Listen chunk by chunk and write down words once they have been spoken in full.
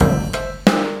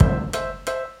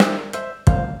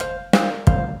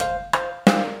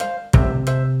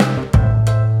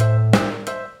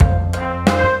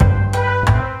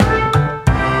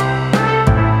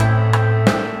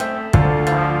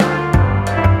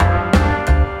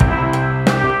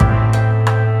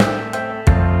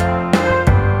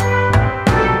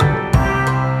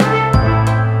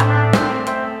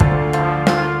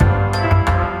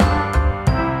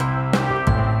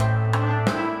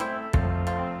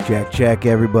Check,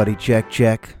 everybody,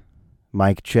 check.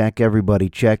 Mic check, everybody,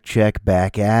 check.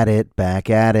 Back at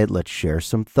it. Let's share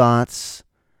some thoughts.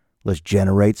 Let's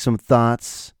generate some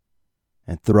thoughts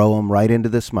and throw them right into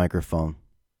this microphone.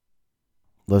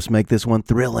 Let's make this one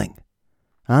thrilling.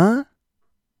 Huh?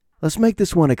 Let's make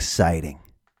this one exciting.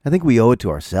 I think we owe it to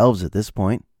ourselves at this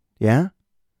point. Yeah?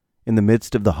 In the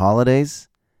midst of the holidays,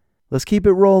 let's keep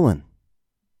it rolling.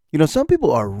 You know, some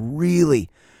people are really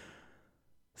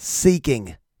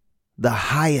seeking the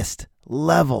highest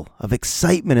level of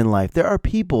excitement in life. There are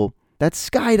people that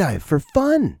skydive for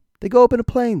fun. They go up in a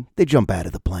plane. They jump out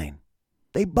of the plane.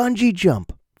 They bungee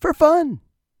jump for fun.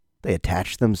 They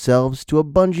attach themselves to a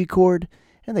bungee cord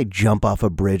and they jump off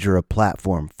a bridge or a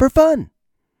platform for fun.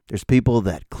 There's people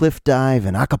that cliff dive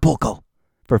in Acapulco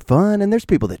for fun, and there's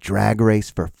people that drag race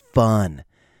for fun.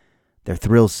 They're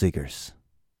thrill seekers.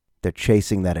 They're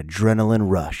chasing that adrenaline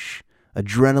rush,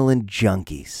 adrenaline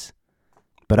junkies.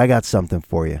 But I got something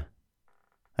for you.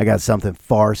 I got something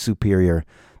far superior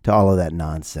to all of that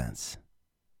nonsense.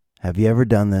 Have you ever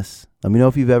done this? Let me know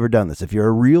if you've ever done this. If you're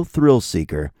a real thrill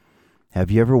seeker,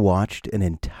 have you ever watched an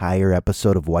entire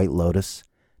episode of White Lotus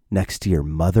next to your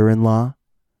mother-in-law?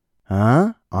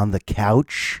 Huh? On the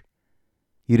couch?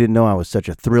 You didn't know I was such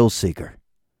a thrill seeker.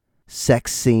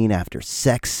 Sex scene after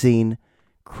sex scene,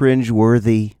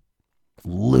 cringeworthy,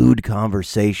 lewd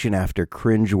conversation after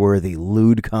cringeworthy,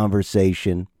 lewd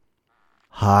conversation,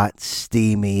 hot,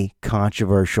 steamy,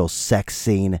 controversial sex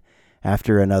scene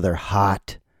after another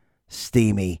hot,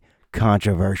 steamy,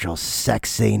 controversial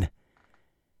sex scene.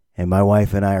 And my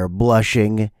wife and I are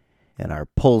blushing and our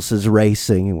pulse is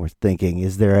racing and we're thinking,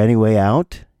 is there any way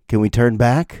out? Can we turn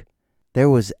back? There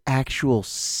was actual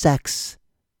sex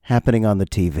happening on the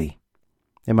TV.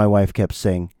 And my wife kept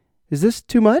saying, is this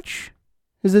too much?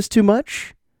 Is this too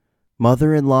much?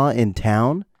 Mother-in-law in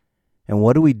town? And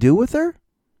what do we do with her?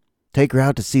 Take her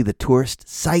out to see the tourist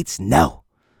sites? No.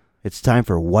 It's time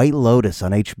for White Lotus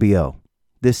on HBO.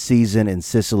 This season in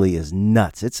Sicily is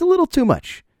nuts. It's a little too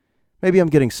much. Maybe I'm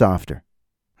getting softer.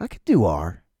 I could do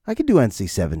R. I could do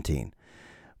NC-17.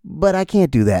 But I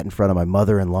can't do that in front of my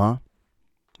mother-in-law.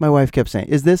 My wife kept saying,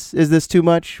 is this too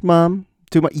much, Mom?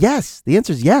 Too much? Yes. The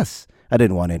answer is yes. I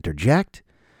didn't want to interject.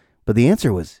 But the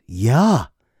answer was, yeah,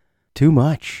 too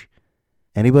much.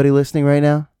 Anybody listening right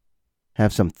now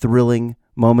have some thrilling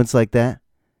moments like that?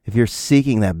 If you're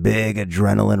seeking that big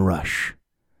adrenaline rush,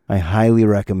 I highly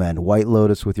recommend White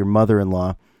Lotus with your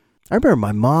mother-in-law. I remember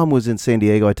my mom was in San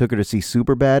Diego. I took her to see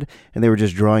Superbad, and they were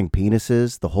just drawing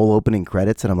penises, the whole opening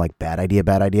credits, and I'm like, bad idea.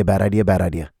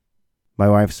 My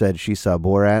wife said she saw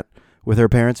Borat with her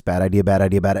parents. Bad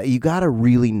idea. You got to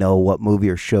really know what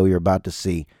movie or show you're about to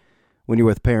see when you're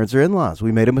with parents or in-laws.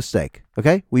 We made a mistake,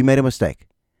 okay? We made a mistake.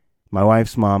 My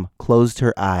wife's mom closed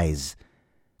her eyes.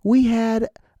 We had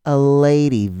a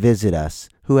lady visit us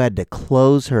who had to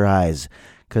close her eyes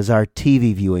because our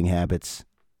TV viewing habits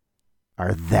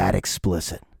are that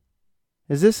explicit.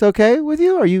 Is this okay with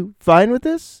you? Are you fine with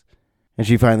this? And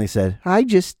she finally said, I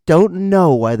just don't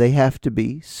know why they have to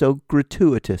be so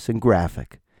gratuitous and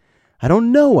graphic. I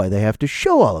don't know why they have to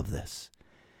show all of this.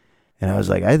 And I was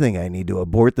like, I think I need to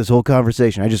abort this whole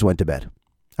conversation. I just went to bed.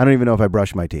 I don't even know if I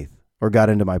brushed my teeth or got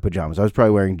into my pajamas. I was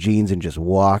probably wearing jeans and just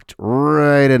walked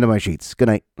right into my sheets. Good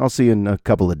night. I'll see you in a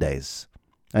couple of days.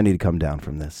 I need to come down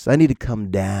from this.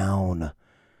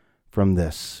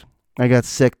 I got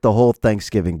sick the whole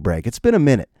Thanksgiving break. It's been a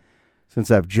minute since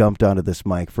I've jumped onto this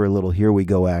mic for a little Here We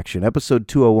Go action. Episode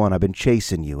 201, I've been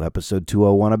chasing you.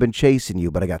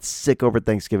 But I got sick over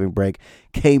Thanksgiving break,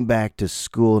 came back to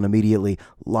school, and immediately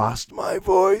lost my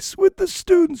voice with the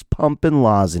students pumping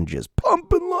lozenges,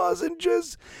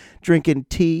 drinking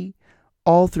tea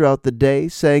all throughout the day,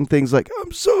 saying things like,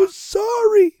 I'm so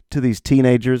sorry, to these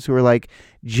teenagers who are like,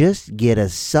 just get a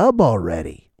sub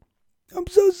already. I'm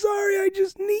so sorry, I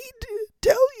just need to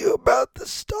tell you about the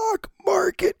stock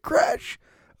market crash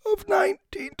of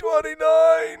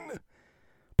 1929.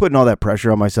 Putting all that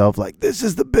pressure on myself, like, this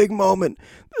is the big moment.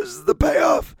 This is the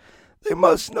payoff. They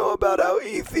must know about how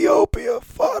Ethiopia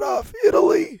fought off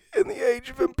Italy in the age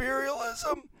of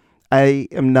imperialism. I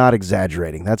am not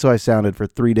exaggerating. That's how I sounded for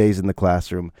 3 days in the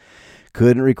classroom.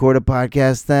 Couldn't record a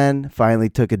podcast then. Finally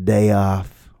took a day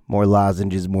off. More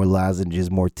lozenges,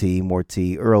 more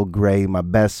tea. Earl Grey, my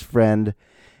best friend.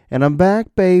 And I'm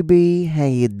back, baby. How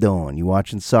you doing? You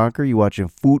watching soccer? You watching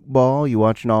football? You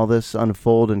watching all this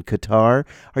unfold in Qatar?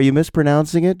 Are you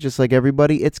mispronouncing it just like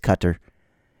everybody? It's Qatar.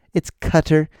 It's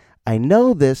Qatar. I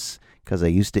know this because I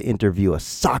used to interview a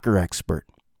soccer expert,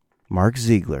 Mark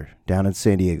Ziegler, down in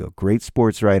San Diego. Great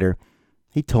sports writer.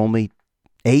 He told me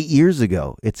 8 years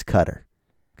ago it's Qatar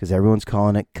because everyone's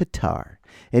calling it Qatar.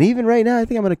 And even right now, I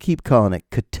think I'm going to keep calling it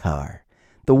Qatar.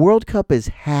 The World Cup is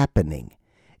happening,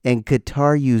 and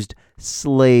Qatar used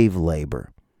slave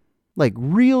labor, like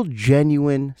real,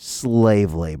 genuine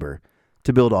slave labor,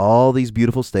 to build all these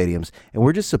beautiful stadiums, and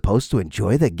we're just supposed to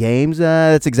enjoy the games?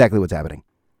 That's exactly what's happening.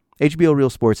 HBO Real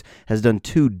Sports has done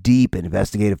 2 deep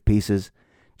investigative pieces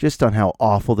just on how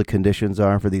awful the conditions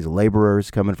are for these laborers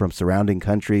coming from surrounding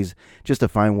countries just to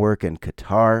find work in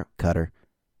Qatar.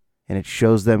 And it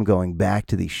shows them going back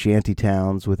to these shanty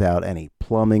towns without any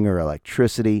plumbing or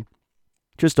electricity,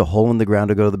 just a hole in the ground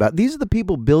to go to the bathroom. These are the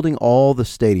people building all the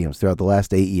stadiums throughout the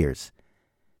last 8 years.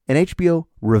 And HBO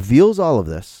reveals all of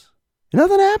this, and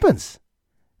nothing happens.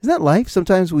 Isn't that life?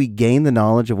 Sometimes we gain the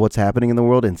knowledge of what's happening in the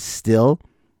world, and still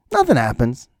nothing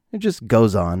happens. It just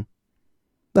goes on.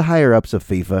 The higher-ups of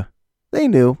FIFA, they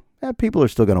knew that people are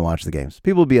still going to watch the games.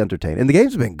 People will be entertained. And the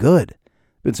games have been good.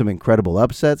 Been some incredible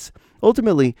upsets.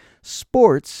 Ultimately,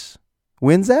 sports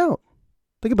wins out.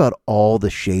 Think about all the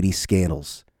shady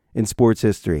scandals in sports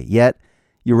history. Yet,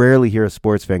 you rarely hear a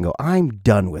sports fan go, I'm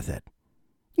done with it.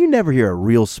 You never hear a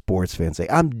real sports fan say,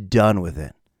 I'm done with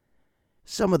it.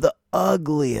 Some of the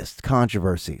ugliest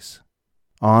controversies,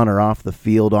 on or off the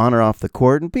field, on or off the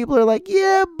court, and people are like,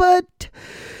 yeah, but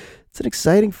it's an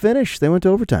exciting finish. They went to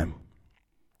overtime.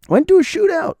 Went to a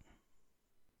shootout.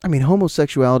 I mean,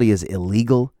 homosexuality is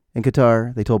illegal in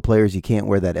Qatar. They told players you can't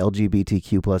wear that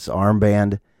LGBTQ plus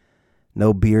armband.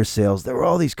 No beer sales. There were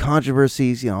all these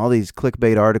controversies, all these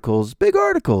clickbait articles, big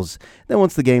articles. Then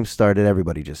once the game started,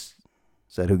 everybody just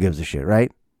said, who gives a shit,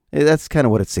 right? That's kind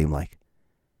of what it seemed like.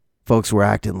 Folks were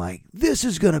acting like, this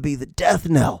is going to be the death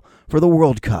knell for the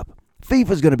World Cup.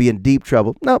 FIFA's going to be in deep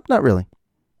trouble. Nope, not really.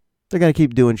 They're going to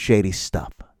keep doing shady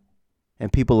stuff.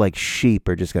 And people like sheep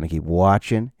are just going to keep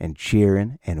watching and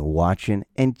cheering and watching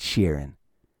and cheering.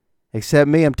 Except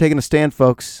me, I'm taking a stand,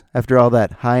 folks. After all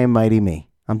that, high and mighty me.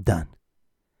 I'm done.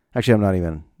 Actually, I'm not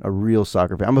even a real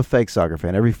soccer fan. I'm a fake soccer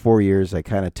fan. Every 4 years, I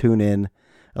kind of tune in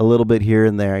a little bit here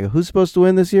and there. I go, who's supposed to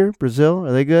win this year? Brazil?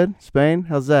 Are they good? Spain?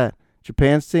 How's that?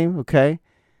 Japan's team? Okay.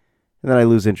 And then I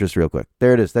lose interest real quick.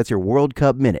 There it is. That's your World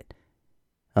Cup Minute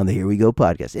on the Here We Go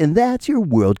podcast. And that's your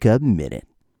World Cup Minute.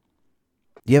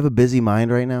 Do you have a busy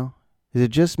mind right now? Is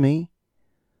it just me?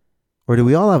 Or do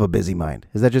we all have a busy mind?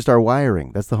 Is that just our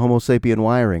wiring? That's the Homo sapien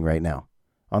wiring right now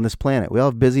on this planet. We all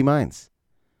have busy minds.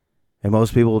 And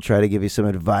most people will try to give you some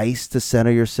advice to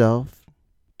center yourself,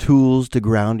 tools to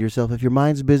ground yourself. If your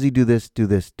mind's busy, do this, do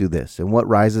this, do this. And what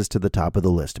rises to the top of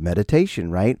the list?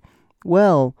 Meditation, right?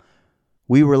 Well,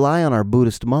 we rely on our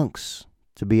Buddhist monks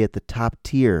to be at the top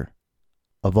tier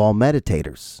of all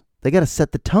meditators. They got to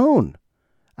set the tone.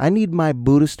 I need my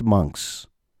Buddhist monks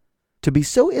to be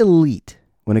so elite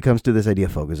when it comes to this idea.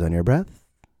 Focus on your breath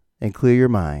and clear your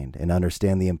mind and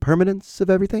understand the impermanence of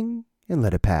everything and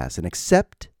let it pass and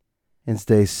accept and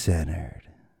stay centered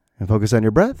and focus on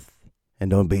your breath and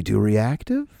don't be too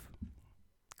reactive.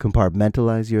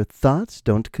 Compartmentalize your thoughts.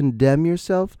 Don't condemn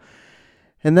yourself.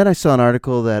 And then I saw an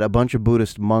article that a bunch of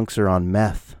Buddhist monks are on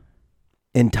meth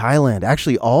in Thailand.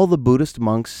 Actually, all the Buddhist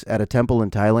monks at a temple in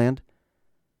Thailand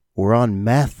were on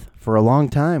meth for a long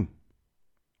time.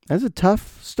 That's a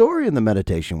tough story in the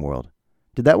meditation world.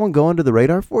 Did that one go under the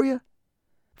radar for you?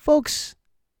 Folks,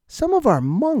 some of our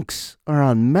monks are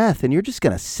on meth, and you're just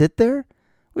going to sit there?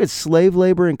 We had slave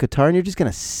labor in Qatar, and you're just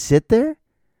going to sit there?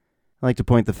 I like to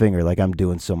point the finger like I'm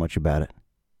doing so much about it.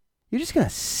 You're just going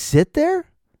to sit there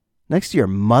next to your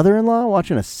mother-in-law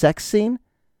watching a sex scene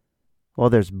while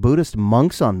there's Buddhist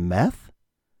monks on meth?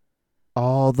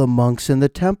 All the monks in the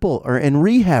temple are in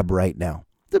rehab right now.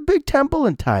 The big temple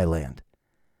in Thailand.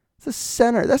 It's the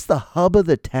center. That's the hub of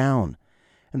the town.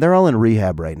 And they're all in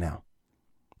rehab right now.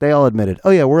 They all admitted,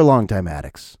 oh yeah, we're longtime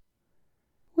addicts.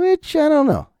 Which, I don't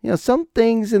know. Some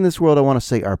things in this world I want to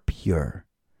say are pure.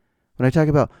 When I talk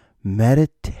about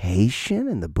meditation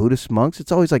and the Buddhist monks,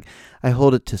 it's always like I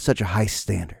hold it to such a high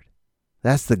standard.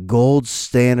 That's the gold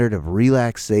standard of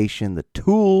relaxation, the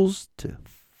tools to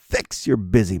fix your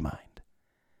busy mind.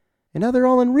 And now they're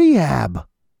all in rehab.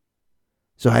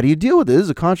 So how do you deal with it? This is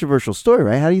a controversial story,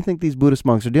 right? How do you think these Buddhist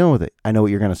monks are dealing with it? I know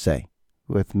what you're going to say.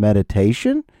 With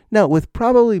meditation? No, with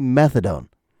probably methadone.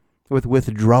 With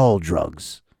withdrawal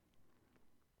drugs.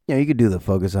 You could do the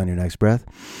focus on your next breath.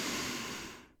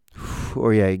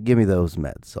 Or give me those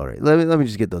meds. All right, let me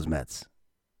just get those meds.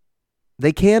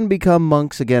 They can become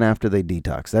monks again after they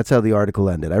detox. That's how the article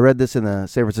ended. I read this in the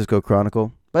San Francisco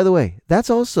Chronicle. By the way, that's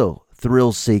also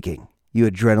thrill-seeking. You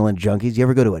adrenaline junkies, you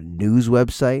ever go to a news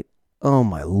website? Oh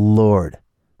my Lord,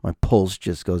 my pulse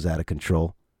just goes out of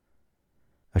control.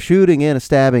 A shooting and a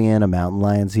stabbing and a mountain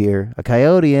lion's here. A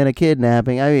coyote and a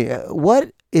kidnapping. I mean,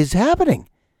 what is happening?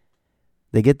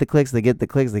 They get the clicks, they get the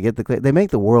clicks, they get the clicks. They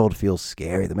make the world feel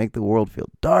scary. They make the world feel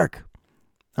dark.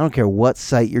 I don't care what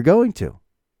site you're going to.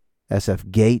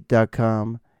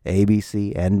 sfgate.com,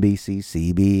 ABC, NBC,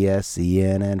 CBS,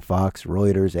 CNN, Fox,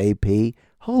 Reuters, AP.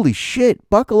 Holy shit,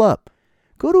 buckle up.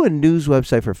 Go to a news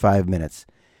website for 5 minutes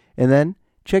and then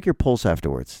check your pulse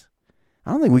afterwards.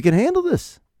 I don't think we can handle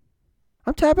this.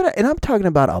 I'm tapping it, and I'm talking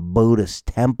about a Buddhist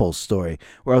temple story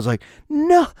where I was like,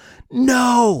 no.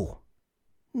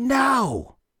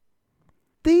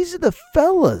 These are the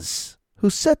fellas who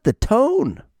set the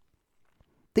tone.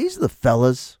 These are the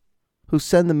fellas who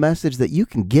send the message that you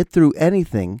can get through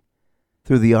anything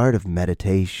through the art of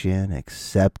meditation,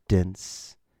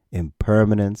 acceptance,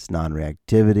 impermanence,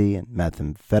 non-reactivity, and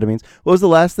methamphetamines. What was the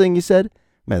last thing you said?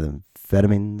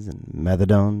 Methamphetamines and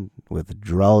methadone,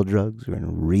 withdrawal drugs. We're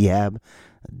in rehab,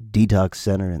 a detox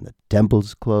center, and the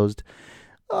temple's closed.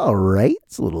 All right,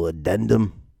 it's a little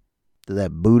addendum to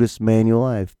that Buddhist manual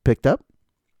I've picked up.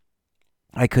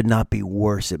 I could not be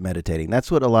worse at meditating.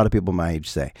 That's what a lot of people my age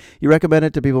say. You recommend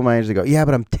it to people my age, they go, yeah,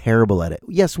 but I'm terrible at it.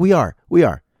 Yes, we are.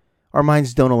 Our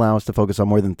minds don't allow us to focus on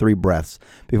more than 3 breaths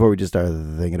before we just start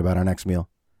thinking about our next meal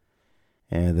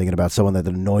and thinking about someone that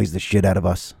annoys the shit out of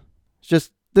us. It's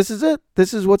just, this is it.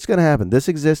 This is what's going to happen. This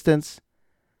existence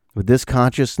with this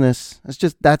consciousness,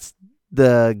 that's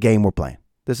the game we're playing.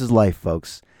 This is life,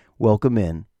 folks. Welcome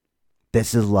in.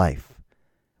 This is life.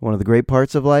 One of the great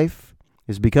parts of life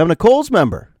is becoming a Kohl's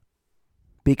member,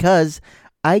 because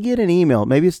I get an email,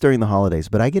 maybe it's during the holidays,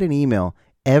 but I get an email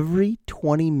every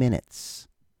 20 minutes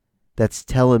that's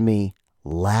telling me,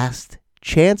 last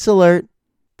chance alert,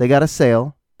 they got a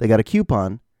sale, they got a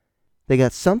coupon, they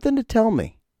got something to tell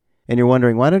me. And you're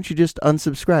wondering, why don't you just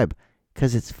unsubscribe?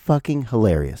 Because it's fucking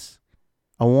hilarious.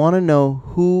 I want to know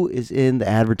who is in the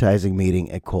advertising meeting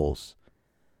at Kohl's.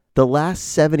 The last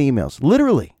 7 emails,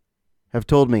 literally, have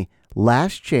told me,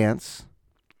 last chance,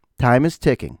 time is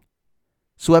ticking,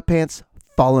 sweatpants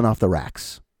falling off the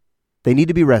racks. They need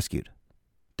to be rescued.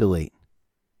 Delete.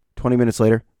 20 minutes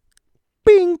later,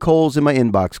 bing, Kohl's in my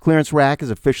inbox. Clearance rack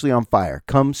is officially on fire.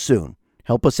 Come soon.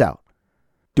 Help us out.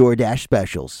 DoorDash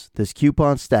specials. This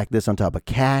coupon, stack this on top of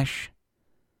cash.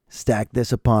 Stack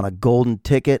this upon a golden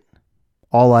ticket.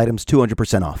 All items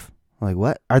 200% off. I'm like,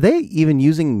 what? Are they even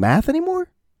using math anymore?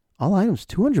 All items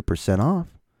 200% off.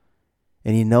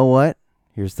 And you know what?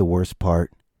 Here's the worst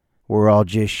part. We're all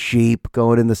just sheep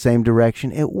going in the same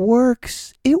direction. It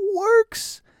works. It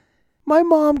works. My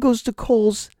mom goes to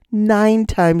Kohl's 9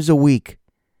 times a week,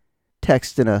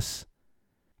 texting us.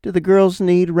 Do the girls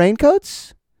need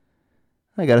raincoats?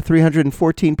 I got a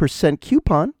 314%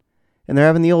 coupon, and they're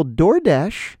having the old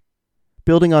DoorDash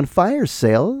building on fire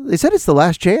sale. They said it's the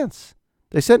last chance.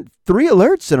 They sent 3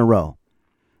 alerts in a row.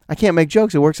 I can't make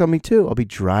jokes. It works on me too. I'll be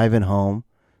driving home,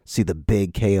 see the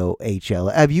big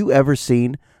KOHL. Have you ever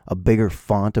seen a bigger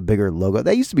font, a bigger logo?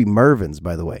 That used to be Mervyn's,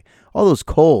 by the way. All those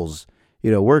Kohl's,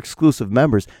 we're exclusive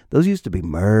members. Those used to be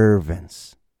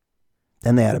Mervyn's.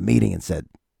 Then they had a meeting and said,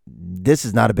 this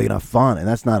is not a big enough font, and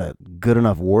that's not a good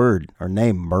enough word or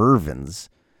name, Mervyn's.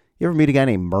 You ever meet a guy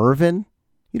named Mervyn?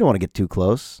 You don't want to get too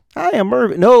close. Hi, I'm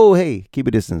Mervyn. No, hey, keep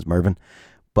a distance, Mervyn.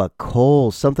 But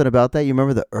Kohl's, something about that. You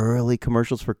remember the early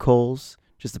commercials for Kohl's?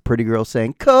 Just a pretty girl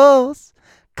saying, Kohl's,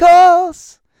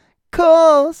 Kohl's,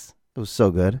 Kohl's. It was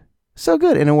so good. So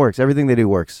good, and it works. Everything they do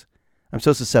works. I'm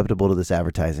so susceptible to this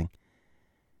advertising.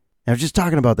 And I was just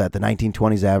talking about that, the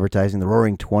 1920s advertising, the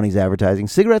roaring 20s advertising.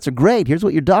 Cigarettes are great. Here's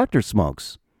what your doctor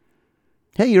smokes.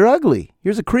 Hey, you're ugly.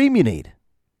 Here's a cream you need.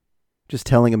 Just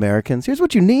telling Americans, here's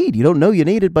what you need. You don't know you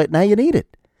need it, but now you need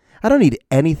it. I don't need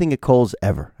anything at Kohl's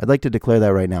ever. I'd like to declare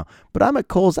that right now. But I'm at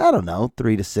Kohl's,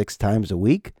 3 to 6 times a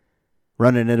week.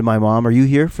 Running into my mom, are you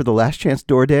here for the last chance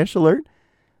DoorDash alert?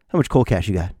 How much cold cash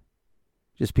you got?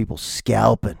 Just people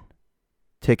scalping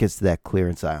tickets to that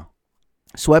clearance aisle.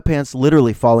 Sweatpants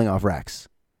literally falling off racks.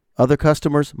 Other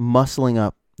customers muscling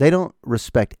up. They don't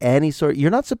respect any sort.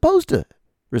 You're not supposed to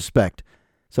respect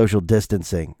social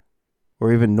distancing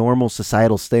or even normal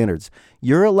societal standards.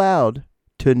 You're allowed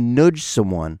to nudge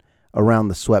someone around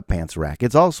the sweatpants rack.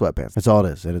 It's all sweatpants. That's all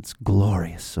it is. And it's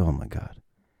glorious. Oh my God.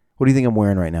 What do you think I'm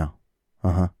wearing right now?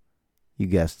 You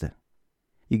guessed it.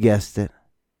 You guessed it.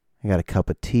 I got a cup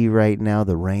of tea right now.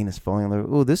 The rain is falling on the...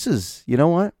 Oh, this is... You know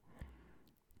what?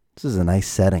 This is a nice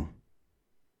setting.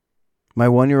 My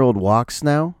 1-year-old walks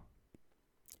now,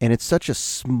 and it's such a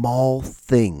small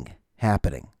thing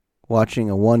happening. Watching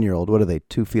a 1-year-old, what are they,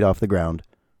 2 feet off the ground,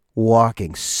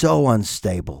 walking so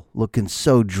unstable, looking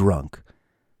so drunk.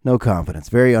 No confidence,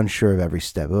 very unsure of every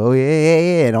step. Oh,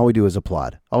 yeah, and all we do is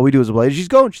applaud. She's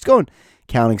going.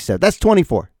 Counting step. That's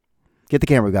 24. Get the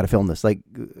camera. We got to film this. Like,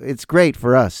 it's great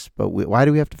for us, but why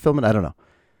do we have to film it? I don't know.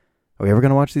 Are we ever going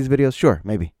to watch these videos? Sure,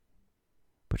 maybe.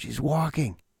 But she's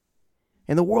walking.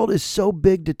 And the world is so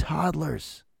big to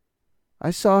toddlers.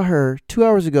 I saw her 2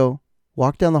 hours ago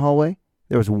walk down the hallway.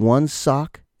 There was one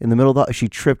sock in the middle of she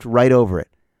tripped right over it.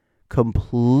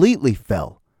 Completely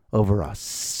fell over a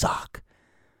sock.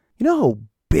 You know how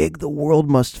big the world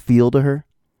must feel to her?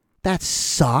 That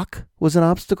sock was an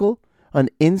obstacle, an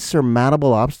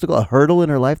insurmountable obstacle, a hurdle in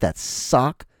her life. That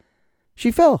sock. She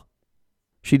fell.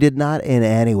 She did not in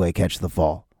any way catch the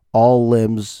fall. All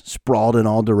limbs sprawled in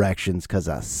all directions because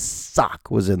a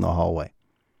sock was in the hallway.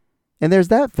 And there's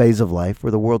that phase of life where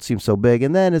the world seems so big.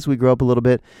 And then as we grow up a little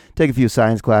bit, take a few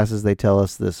science classes, they tell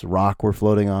us this rock we're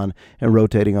floating on and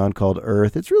rotating on called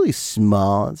Earth. It's really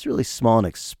small. It's really small and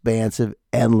expansive,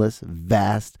 endless,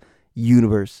 vast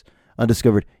universe,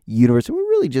 undiscovered universe. And we're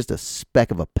really just a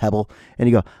speck of a pebble. And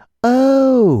you go,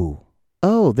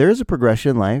 oh, there's a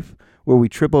progression in life where we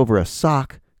trip over a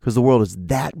sock because the world is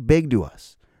that big to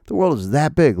us. The world is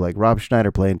that big, like Rob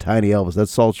Schneider playing Tiny Elvis. That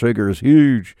salt shaker is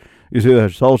huge. You see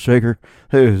that salt shaker?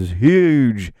 It is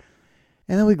huge.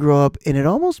 And then we grow up and it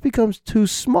almost becomes too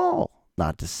small.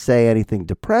 Not to say anything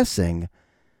depressing,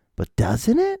 but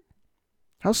doesn't it?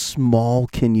 How small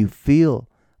can you feel?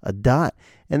 A dot.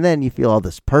 And then you feel all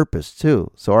this purpose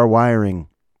too. So our wiring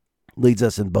leads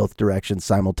us in both directions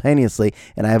simultaneously,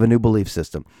 and I have a new belief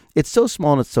system. It's so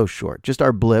small and it's so short. Just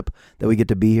our blip that we get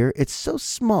to be here, it's so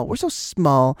small. We're so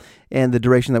small, and the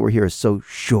duration that we're here is so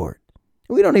short.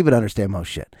 We don't even understand most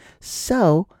shit.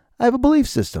 So I have a belief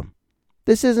system.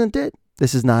 This isn't it.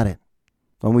 This is not it.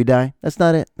 When we die, that's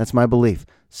not it. That's my belief.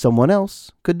 Someone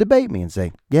else could debate me and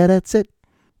say, yeah, that's it.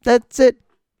 That's it.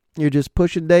 You're just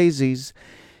pushing daisies.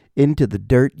 Into the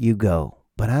dirt you go.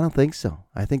 But I don't think so.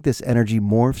 I think this energy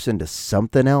morphs into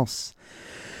something else.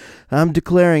 I'm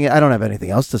declaring it. I don't have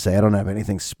anything else to say. I don't have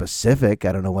anything specific.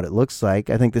 I don't know what it looks like.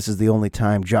 I think this is the only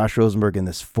time Josh Rosenberg in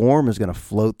this form is going to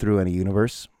float through any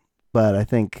universe. But I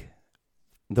think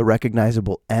the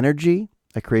recognizable energy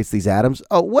that creates these atoms.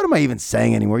 Oh, what am I even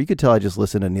saying anymore? You could tell I just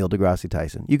listened to Neil deGrasse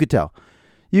Tyson. You could tell.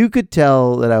 You could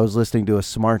tell that I was listening to a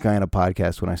smart guy on a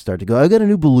podcast when I started to go, I got a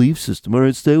new belief system. All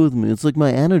right, stay with me. It's like my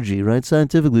energy, right?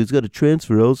 Scientifically, it's got to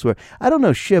transfer elsewhere. I don't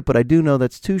know shit, but I do know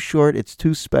that's too short. It's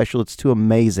too special. It's too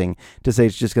amazing to say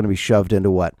it's just going to be shoved into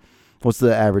what? What's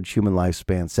the average human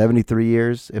lifespan? 73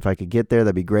 years? If I could get there,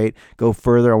 that'd be great. Go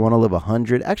further. I want to live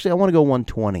 100. Actually, I want to go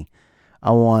 120.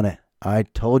 I want it. I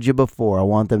told you before, I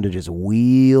want them to just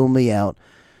wheel me out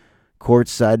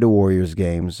courtside to Warriors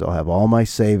games. I'll have all my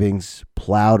savings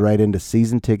plowed right into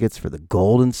season tickets for the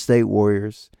Golden State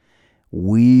Warriors.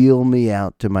 Wheel me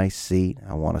out to my seat.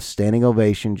 I want a standing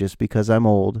ovation just because I'm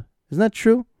old. Isn't that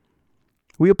true?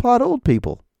 We applaud old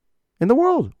people in the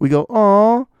world. We go,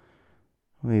 aw.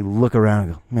 We look around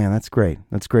and go, man, that's great.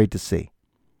 That's great to see.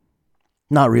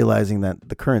 Not realizing that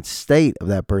the current state of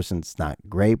that person's not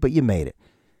great, but you made it.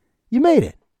 You made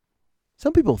it.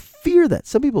 Some people fear that.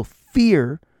 Some people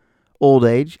fear old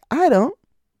age. I don't.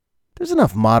 There's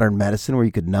enough modern medicine where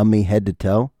you could numb me head to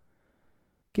toe.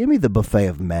 Give me the buffet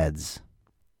of meds.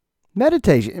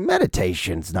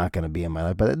 Meditation's not going to be in my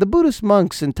life, but the Buddhist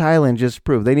monks in Thailand just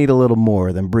proved they need a little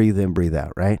more than breathe in, breathe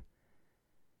out, right?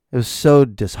 It was so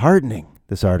disheartening,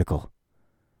 this article.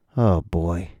 Oh,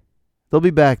 boy. They'll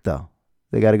be back, though.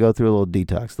 They got to go through a little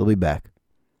detox. They'll be back.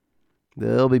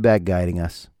 They'll be back guiding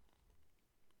us.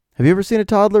 Have you ever seen a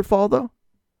toddler fall, though?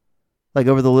 Like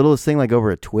over the littlest thing, like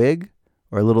over a twig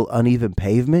or a little uneven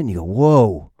pavement. And you go,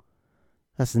 whoa,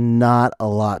 that's not a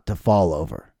lot to fall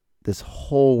over. This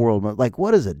whole world. Like,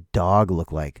 what does a dog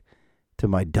look like to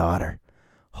my daughter?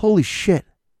 Holy shit.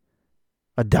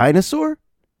 A dinosaur?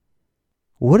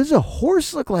 What does a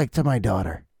horse look like to my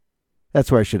daughter?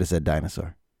 That's where I should have said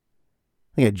dinosaur.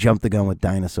 I think I jumped the gun with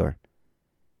dinosaur.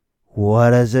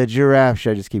 What does a giraffe?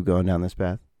 Should I just keep going down this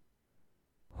path?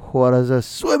 What does a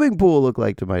swimming pool look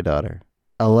like to my daughter?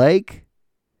 A lake?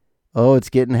 Oh, it's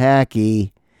getting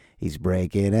hacky. He's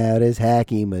breaking out his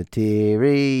hacky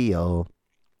material.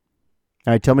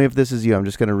 All right, tell me if this is you. I'm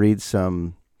just going to read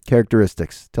some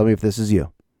characteristics. Tell me if this is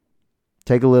you.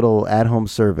 Take a little at-home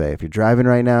survey. If you're driving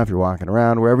right now, if you're walking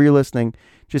around, wherever you're listening,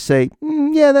 just say,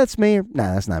 yeah, that's me. Or,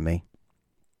 nah, that's not me.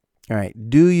 All right,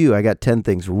 do you? I got 10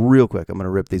 things real quick. I'm going to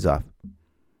rip these off.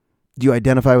 Do you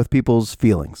identify with people's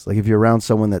feelings? Like if you're around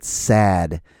someone that's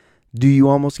sad, do you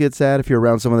almost get sad? If you're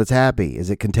around someone that's happy, is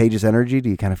it contagious energy? Do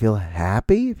you kind of feel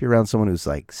happy? If you're around someone who's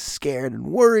like scared and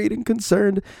worried and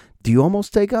concerned, do you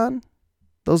almost take on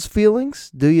those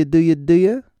feelings? Do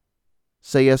you?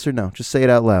 Say yes or no. Just say it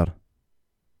out loud.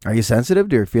 Are you sensitive?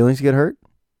 Do your feelings get hurt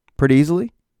pretty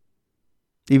easily?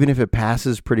 Even if it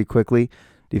passes pretty quickly,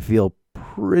 do you feel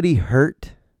pretty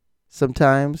hurt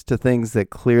sometimes to things that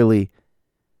clearly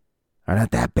are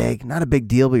not that big, not a big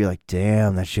deal, but you're like,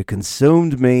 damn, that shit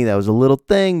consumed me. That was a little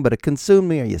thing, but it consumed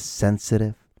me. Are you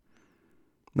sensitive?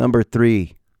 Number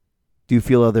 3, do you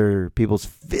feel other people's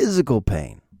physical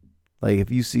pain? Like if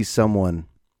you see someone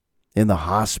in the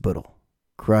hospital,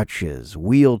 crutches,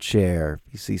 wheelchair,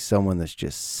 if you see someone that's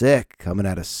just sick, coming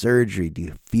out of surgery, do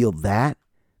you feel that?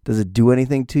 Does it do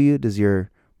anything to you? Does your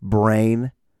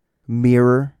brain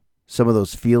mirror some of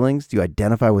those feelings? Do you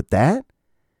identify with that?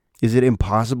 Is it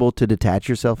impossible to detach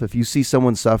yourself? If you see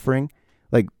someone suffering,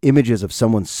 like images of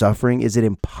someone suffering, is it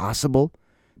impossible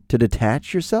to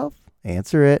detach yourself?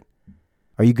 Answer it.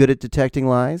 Are you good at detecting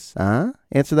lies?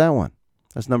 Answer that one.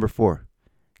 That's number 4.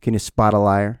 Can you spot a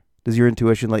liar? Does your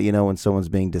intuition let you know when someone's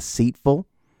being deceitful?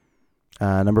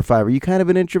 Number 5, are you kind of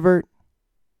an introvert?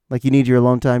 Like you need your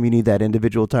alone time, you need that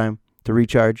individual time to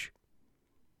recharge?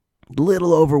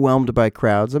 Little overwhelmed by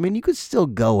crowds. I mean, you could still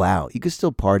go out. You could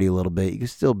still party a little bit. You could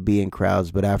still be in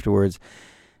crowds, but afterwards,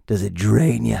 does it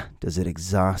drain you? Does it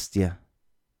exhaust you?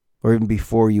 Or even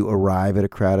before you arrive at a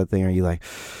crowded thing, are you like,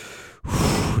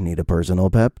 need a personal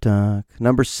pep talk?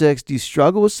 Number 6, do you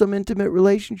struggle with some intimate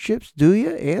relationships? Do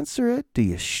you? Answer it. Do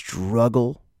you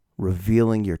struggle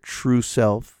revealing your true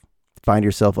self? Find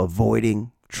yourself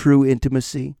avoiding true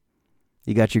intimacy?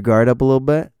 You got your guard up a little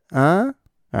bit? All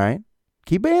right.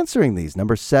 Keep answering these.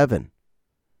 Number 7,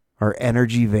 are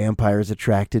energy vampires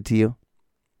attracted to you?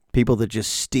 People that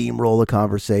just steamroll a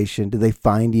conversation. Do they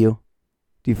find you?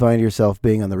 Do you find yourself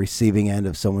being on the receiving end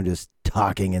of someone just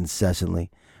talking incessantly?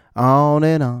 On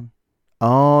and on.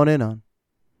 On and on.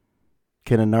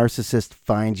 Can a narcissist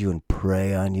find you and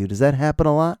prey on you? Does that happen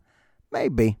a lot?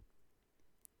 Maybe.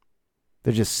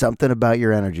 There's just something about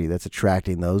your energy that's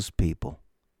attracting those people.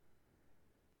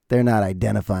 They're not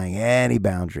identifying any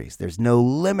boundaries. There's no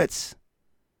limits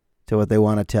to what they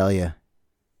want to tell you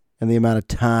and the amount of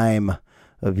time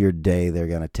of your day they're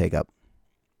going to take up.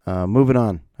 Moving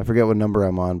on. I forget what number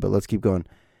I'm on, but let's keep going.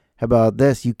 How about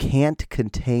this? You can't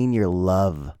contain your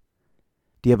love.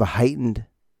 Do you have a heightened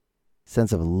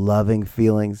sense of loving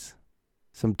feelings?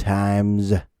 Sometimes.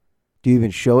 Do you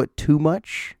even show it too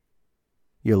much?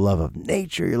 Your love of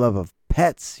nature, your love of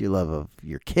pets, your love of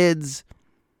your kids.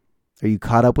 Are you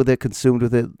caught up with it, consumed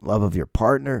with it? Love of your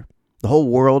partner, the whole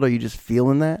world? Are you just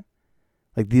feeling that?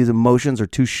 Like these emotions are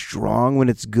too strong when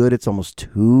it's good. It's almost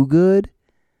too good.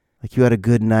 Like you had a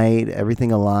good night,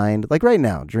 everything aligned. Like right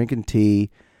now, drinking tea,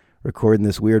 recording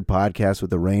this weird podcast with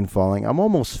the rain falling. I'm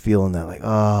almost feeling that like,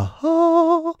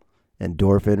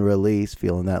 endorphin release,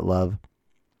 feeling that love.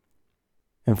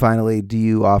 And finally, do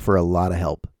you offer a lot of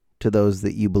help to those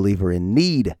that you believe are in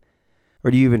need? Or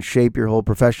do you even shape your whole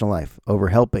professional life over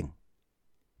helping,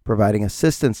 providing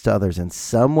assistance to others in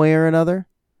some way or another?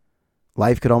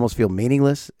 Life could almost feel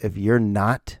meaningless if you're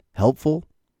not helpful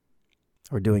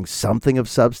or doing something of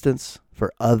substance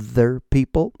for other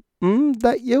people.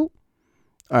 That you?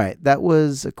 All right, that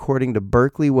was, according to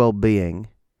Berkeley Wellbeing,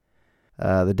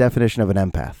 the definition of an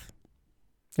empath.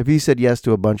 If you said yes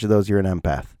to a bunch of those, you're an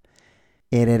empath.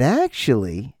 And it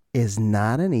actually is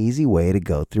not an easy way to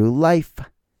go through life.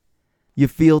 You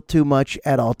feel too much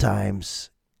at all times.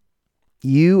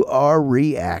 You are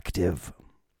reactive.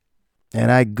 And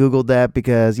I Googled that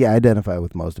because, I identify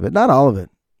with most of it. Not all of it.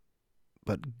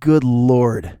 But good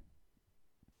Lord,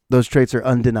 those traits are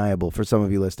undeniable for some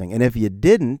of you listening. And if you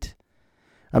didn't,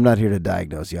 I'm not here to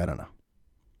diagnose you. I don't know.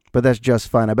 But that's just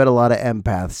fine. I bet a lot of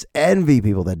empaths envy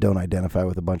people that don't identify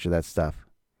with a bunch of that stuff.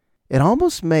 It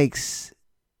almost makes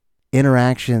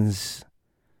interactions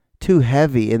too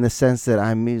heavy in the sense that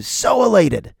I'm so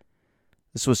elated.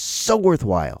 This was so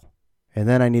worthwhile. And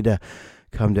then I need to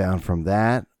come down from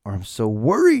that, or I'm so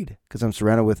worried because I'm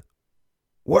surrounded with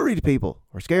worried people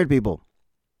or scared people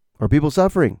or people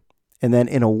suffering. And then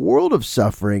in a world of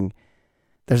suffering,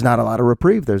 there's not a lot of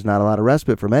reprieve. There's not a lot of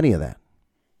respite from any of that.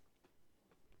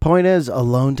 Point is,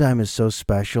 alone time is so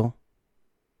special.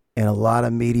 And a lot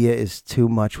of media is too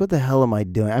much. What the hell am I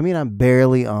doing? I mean, I'm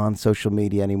barely on social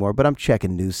media anymore, but I'm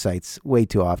checking news sites way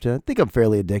too often. I think I'm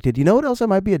fairly addicted. You know what else I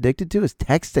might be addicted to is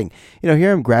texting.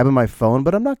 Here I'm grabbing my phone,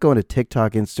 but I'm not going to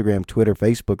TikTok, Instagram, Twitter,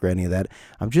 Facebook, or any of that.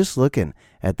 I'm just looking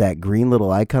at that green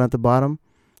little icon at the bottom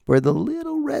where the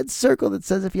little red circle that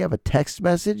says if you have a text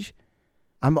message.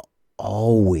 I'm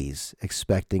always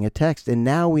expecting a text. And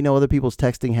now we know other people's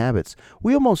texting habits.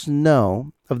 We almost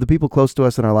know of the people close to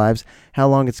us in our lives how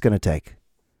long it's going to take.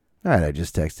 All right, I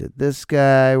just texted this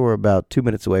guy. We're about 2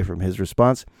 minutes away from his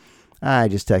response. I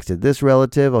just texted this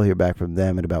relative. I'll hear back from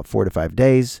them in about 4 to 5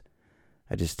 days.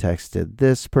 I just texted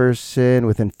this person.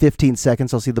 Within 15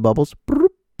 seconds, I'll see the bubbles.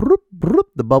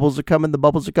 The bubbles are coming, the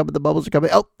bubbles are coming, the bubbles are coming.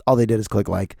 Oh, all they did is click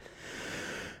like.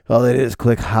 All they did is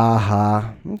click ha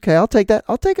ha. Okay, I'll take that.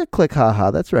 I'll take a click ha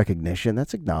ha. That's recognition.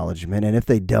 That's acknowledgement. And if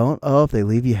they don't, if they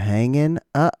leave you hanging,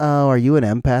 are you an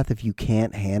empath if you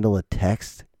can't handle a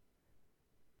text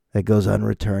that goes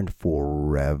unreturned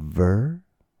forever?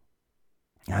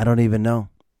 I don't even know.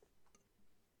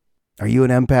 Are you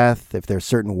an empath if there's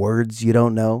certain words you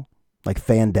don't know? Like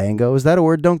fandango? Is that a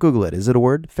word? Don't Google it. Is it a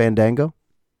word? Fandango?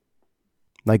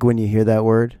 Like when you hear that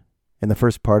word in the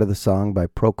first part of the song by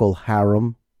Procol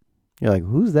Harum. You're like,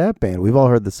 who's that band? We've all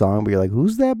heard the song, but you're like,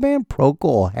 who's that band?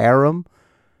 Procol Harum?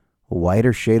 A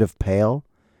whiter shade of pale?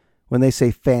 When they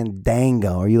say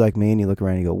fandango, are you like me and you look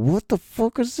around and you go, what the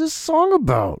fuck is this song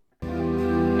about?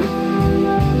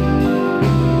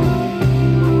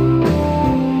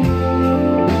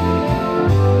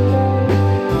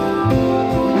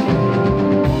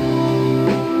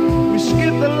 We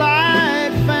skip the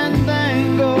light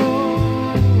fandango,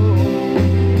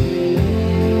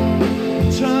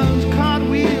 turns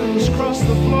cartwheels across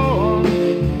the floor.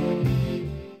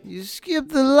 You skip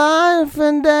the line,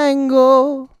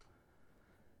 fandango.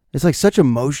 It's like such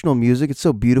emotional music. It's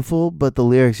so beautiful, but the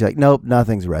lyrics, you're like, nope,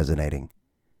 nothing's resonating.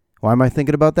 Why am I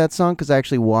thinking about that song? Because I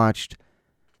actually watched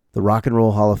the Rock and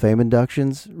Roll Hall of Fame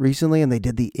inductions recently, and they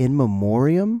did the In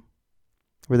Memoriam,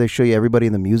 where they show you everybody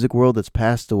in the music world that's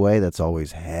passed away. That's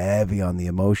always heavy on the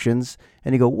emotions.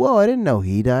 And you go, whoa, I didn't know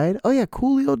he died. Oh, yeah,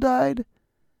 Coolio died.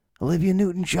 Olivia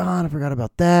Newton-John, I forgot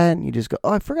about that. And you just go,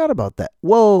 oh, I forgot about that.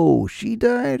 Whoa, she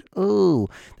died? Oh,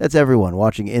 that's everyone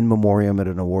watching In Memoriam at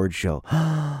an award show.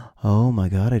 Oh, my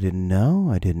God, I didn't know.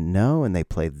 And they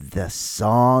play the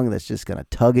song that's just going to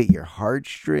tug at your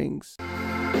heartstrings.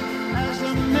 As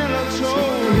the miller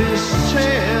told his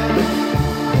tale,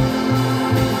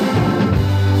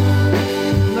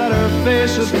 that her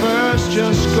face at first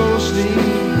just ghostly,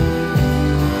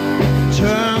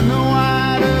 turn the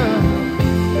wider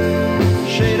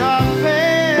shade of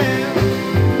pale.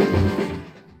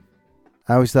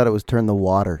 I always thought it was Turn the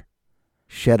Water,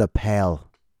 Shed a Pale.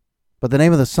 But the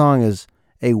name of the song is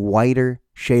A Whiter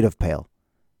Shade of Pale.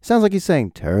 Sounds like he's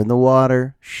saying, turn the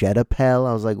water, shed a pale.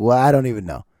 I was like, well, I don't even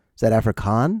know. Is that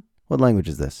Afrikaan? What language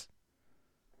is this?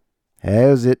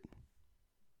 How's it?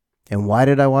 And why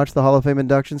did I watch the Hall of Fame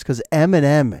inductions? Because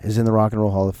Eminem is in the Rock and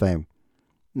Roll Hall of Fame.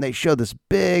 And they showed this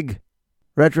big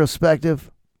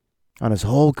retrospective on his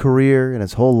whole career and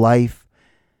his whole life.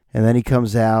 And then he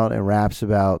comes out and raps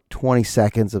about 20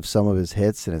 seconds of some of his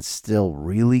hits, and it's still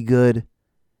really good.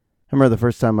 I remember the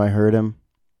first time I heard him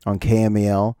on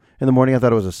KMEL. In the morning, I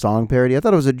thought it was a song parody. I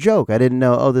thought it was a joke. I didn't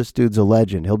know, oh, this dude's a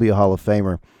legend. He'll be a Hall of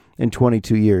Famer in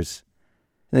 22 years.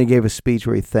 And then he gave a speech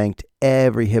where he thanked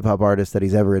every hip-hop artist that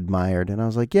he's ever admired. And I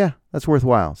was like, yeah, that's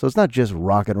worthwhile. So it's not just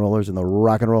rock and rollers in the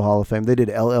Rock and Roll Hall of Fame. They did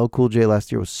LL Cool J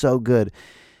last year. It was so good.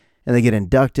 And they get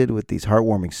inducted with these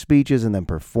heartwarming speeches and then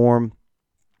perform.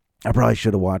 I probably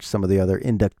should have watched some of the other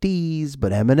inductees,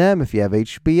 but Eminem, if you have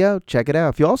HBO, check it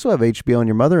out. If you also have HBO and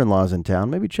your mother-in-law's in town,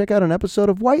 maybe check out an episode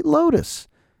of White Lotus.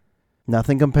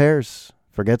 Nothing compares.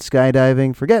 Forget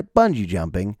skydiving. Forget bungee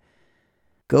jumping.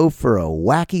 Go for a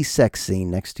wacky sex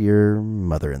scene next to your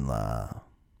mother-in-law.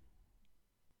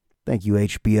 Thank you,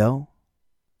 HBO,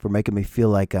 for making me feel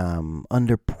like I'm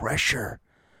under pressure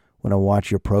when I watch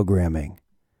your programming.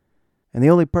 And the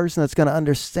only person that's going to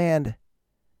understand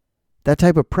that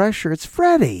type of pressure, it's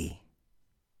Freddie.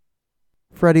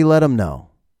 Freddie, let him know.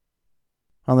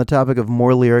 On the topic of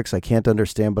more lyrics I can't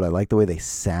understand, but I like the way they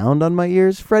sound on my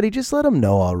ears, Freddie, just let him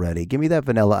know already. Give me that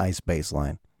Vanilla Ice bass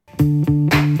line.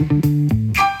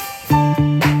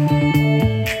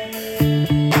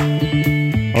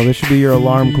 Oh, this should be your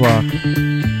alarm clock.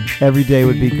 Every day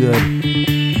would be good.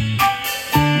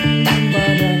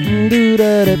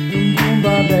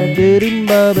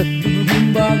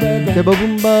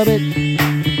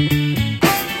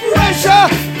 Pressure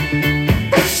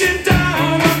pushing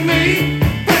down on me,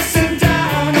 pressing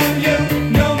down on you.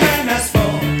 No man has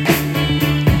fallen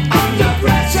under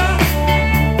pressure.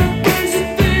 The things are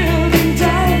building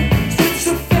down, streets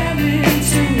are falling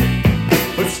into.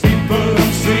 Puts people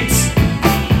on streets.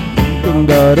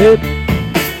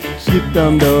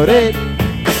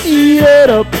 Eat it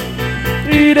up,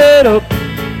 eat it up.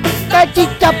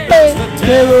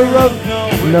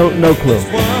 No clue.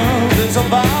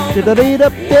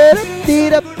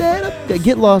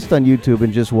 Get lost on YouTube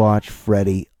and just watch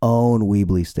Freddie own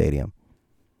Weebly Stadium.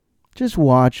 Just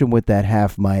watch him with that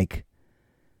half mic,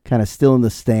 kind of still in the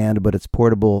stand, but it's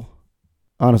portable.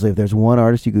 Honestly, if there's one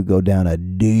artist you could go down a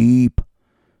deep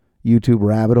YouTube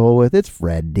rabbit hole with, it's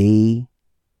Freddie.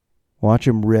 Watch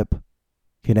him rip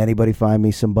Can anybody find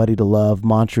me Somebody to Love,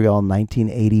 Montreal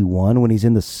 1981, when he's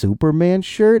in the Superman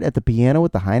shirt at the piano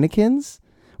with the Heinekens?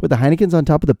 With the Heinekens on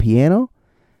top of the piano?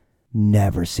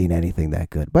 Never seen anything that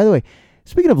good. By the way,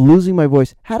 speaking of losing my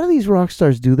voice, how do these rock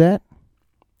stars do that?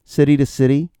 City to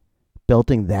city,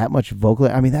 belting that much vocal.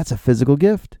 I mean, that's a physical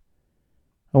gift.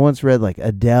 I once read like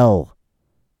Adele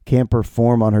can't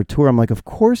perform on her tour. I'm like, of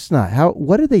course not.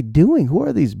 What are they doing? Who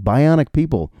are these bionic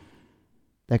people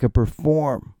that could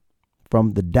perform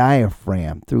from the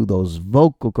diaphragm through those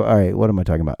vocal cords? All right, what am I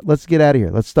talking about? Let's get out of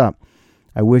here. Let's stop.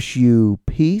 I wish you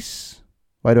peace.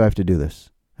 Why do I have to do this?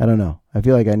 I don't know. I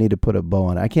feel like I need to put a bow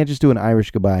on it. I can't just do an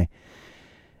Irish goodbye.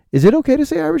 Is it okay to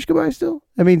say Irish goodbye still?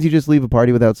 That means you just leave a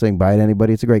party without saying bye to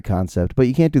anybody. It's a great concept, but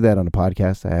you can't do that on a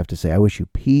podcast. I have to say, I wish you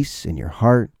peace in your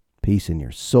heart, peace in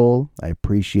your soul. I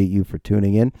appreciate you for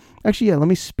tuning in. Actually, yeah, let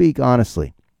me speak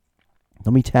honestly.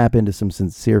 Let me tap into some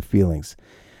sincere feelings.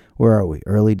 Where are we?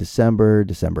 Early December,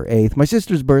 December 8th. My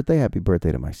sister's birthday. Happy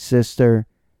birthday to my sister.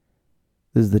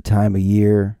 This is the time of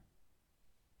year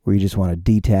where you just want to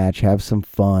detach, have some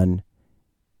fun.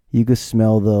 You can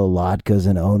smell the latkes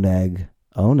and oneg.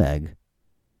 Oneg?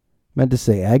 Meant to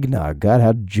say eggnog. God,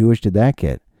 how Jewish did that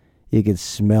get? You could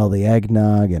smell the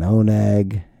eggnog and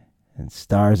oneg and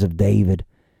Stars of David.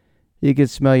 You could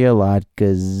smell your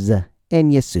latkes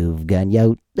and your suvgan.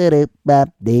 Yo, bop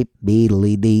deep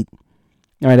beedly deet.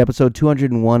 All right, episode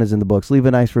 201 is in the books. Leave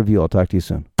a nice review. I'll talk to you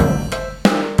soon.